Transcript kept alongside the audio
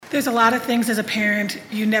There's a lot of things as a parent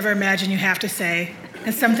you never imagine you have to say,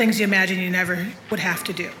 and some things you imagine you never would have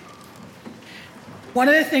to do. One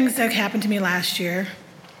of the things that happened to me last year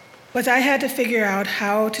was I had to figure out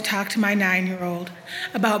how to talk to my 9-year-old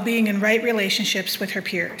about being in right relationships with her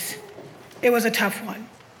peers. It was a tough one.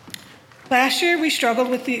 Last year, we struggled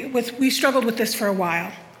with this for a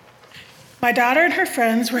while. My daughter and her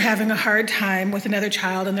friends were having a hard time with another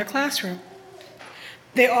child in their classroom.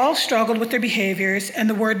 They all struggled with their behaviors, and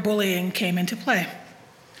the word bullying came into play.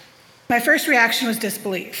 My first reaction was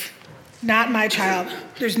disbelief. Not my child.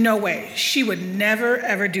 There's no way. She would never,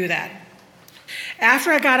 ever do that.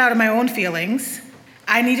 After I got out of my own feelings,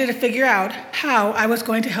 I needed to figure out how I was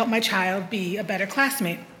going to help my child be a better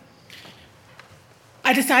classmate.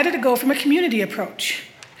 I decided to go from a community approach.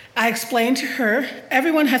 I explained to her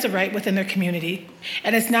everyone has a right within their community,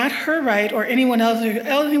 and it's not her right or anyone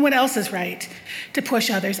else's right to push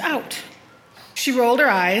others out. She rolled her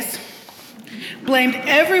eyes, blamed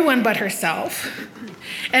everyone but herself,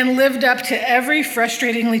 and lived up to every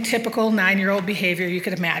frustratingly typical 9-year-old behavior you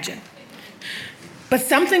could imagine. But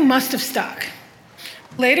something must have stuck.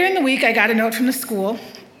 Later in the week, I got a note from the school.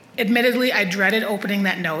 Admittedly, I dreaded opening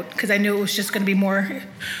that note because I knew it was just going to be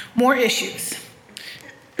more issues.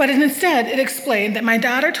 But instead, it explained that my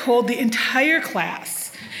daughter told the entire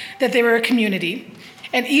class that they were a community,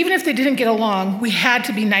 and even if they didn't get along, we had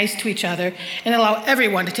to be nice to each other and allow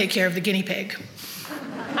everyone to take care of the guinea pig.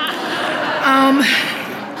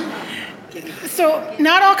 So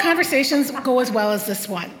not all conversations go as well as this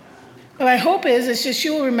one. What my hope is just she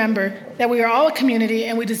will remember that we are all a community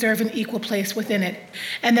and we deserve an equal place within it,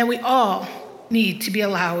 and that we all need to be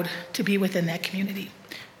allowed to be within that community.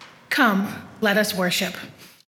 Come, let us worship.